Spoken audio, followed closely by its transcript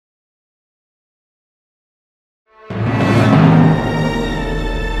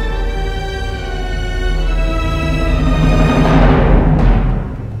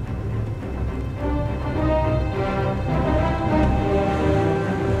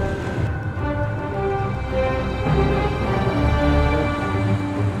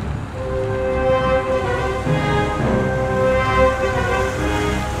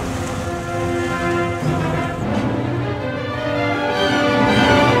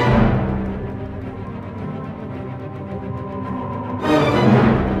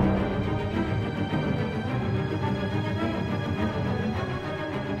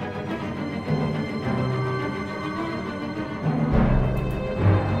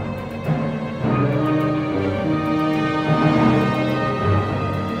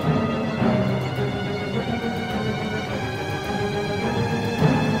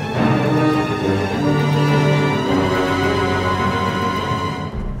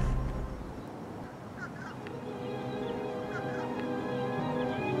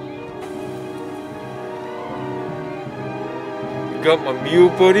got my meal,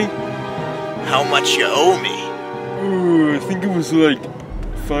 buddy? How much you owe me? I think it was like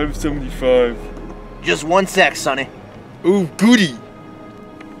 $5.75. Just 1 sec, sonny. Oh, goody.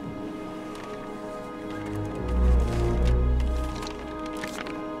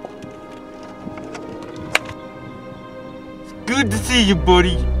 It's good to see you,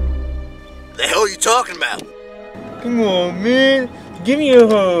 buddy. The hell are you talking about? Come on, man. Give me a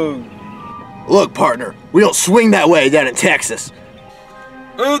hug. Look, partner, we don't swing that way down in Texas.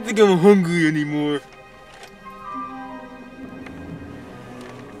 I don't think I'm hungry anymore.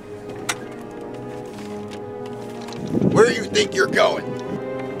 Where do you think you're going?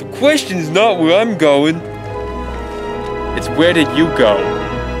 The question's not where I'm going. It's where did you go?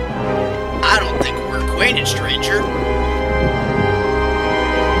 I don't think we're acquainted, stranger.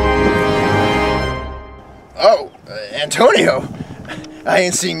 Oh, Antonio. I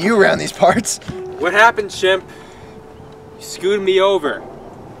ain't seen you around these parts. What happened, Chimp? You screwed me over.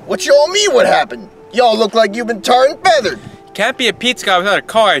 What y'all mean what happened? Y'all look like you've been tarred and feathered. You can't be a pizza guy without a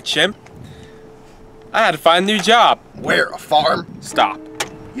car, Chimp. I had to find a new job. Where, a farm? Stop.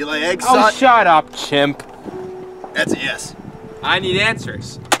 You lay eggs, Oh, son? shut up, Chimp. That's a yes. I need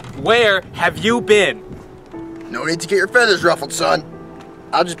answers. Where have you been? No need to get your feathers ruffled, son.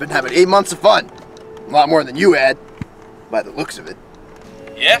 I've just been having 8 months of fun. A lot more than you had, by the looks of it.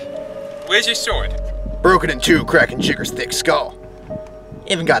 Yeah? Where's your sword? Broken in two, cracking Jigger's thick skull.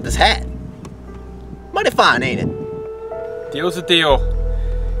 Even got this hat. Mighty fine, ain't it? Deal's a deal.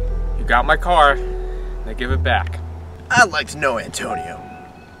 You got my car, now give it back. I'd like to know, Antonio.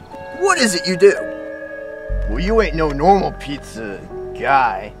 What is it you do? Well, you ain't no normal pizza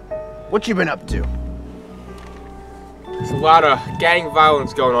guy. What you been up to? There's a lot of gang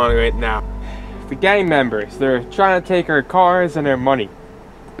violence going on right now. The gang members, they're trying to take our cars and our money.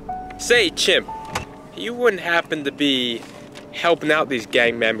 Say, Chimp, you wouldn't happen to be helping out these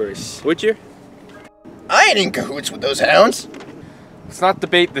gang members, would you? I ain't in cahoots with those hounds. Let's not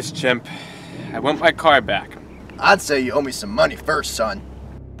debate this, Chimp. I want my car back. I'd say you owe me some money first, son.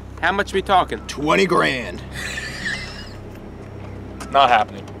 How much we talking? 20 grand. Not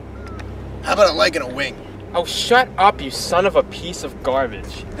happening. How about a leg and a wing? Oh, shut up, you son of a piece of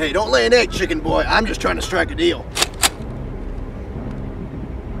garbage. Hey, don't lay an egg, chicken boy. I'm just trying to strike a deal.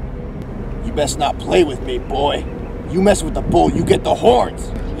 You best not play with me, boy. You mess with the bull, you get the horns.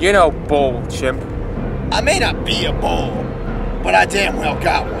 You know bull, Chimp. I may not be a bull, but I damn well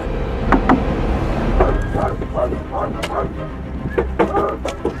got one.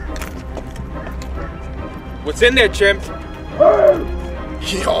 What's in there, Chimp?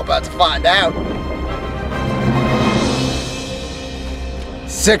 You're all about to find out.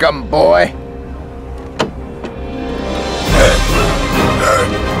 Sick 'em, boy.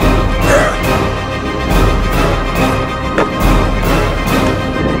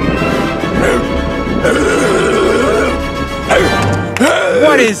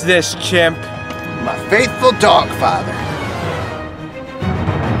 What is this, Chimp? My faithful Dogfather.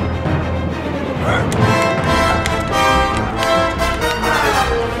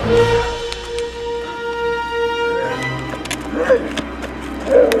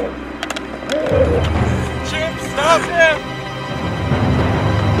 Chimp, stop him!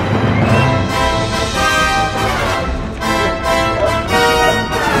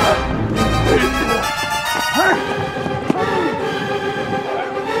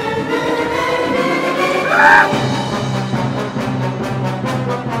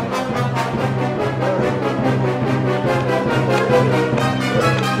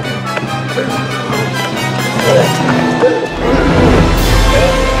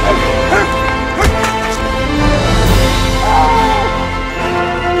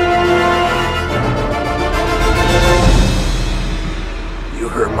 You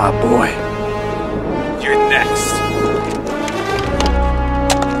hurt my boy. You're next.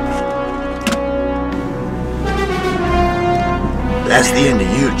 That's the end of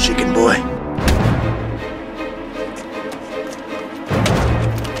you, chicken boy.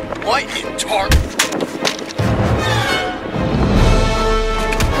 What in tar?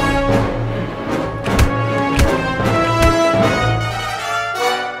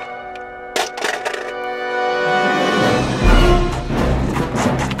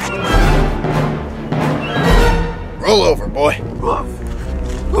 Roll over, boy.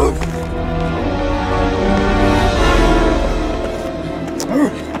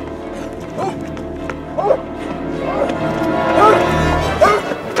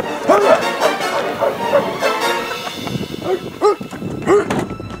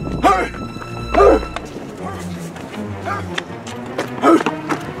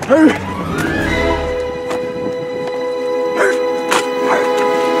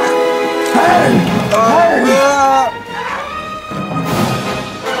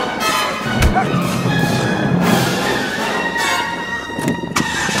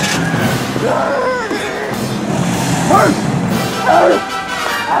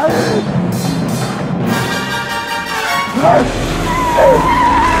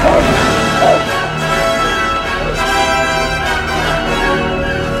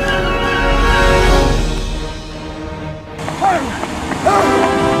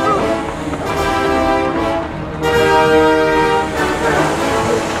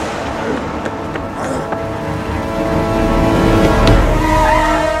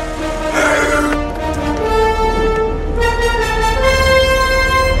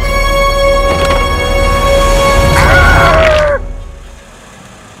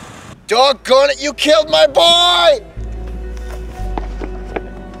 Doggone it, you killed my boy!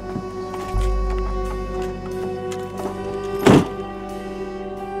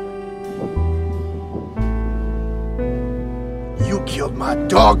 You killed my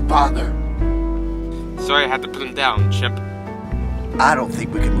Dogfather. Sorry I had to put him down, Chimp. I don't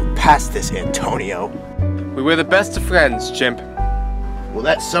think we can move past this, Antonio. We were the best of friends, Chimp. Well,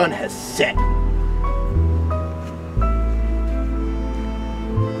 that sun has set.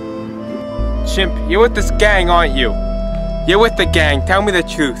 Chimp, you're with this gang, aren't you? You're with the gang, tell me the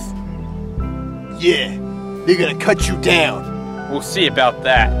truth. Yeah, they're gonna cut you down. We'll see about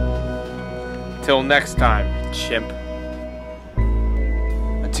that. Till next time, Chimp.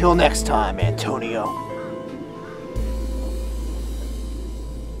 Until next time, Antonio.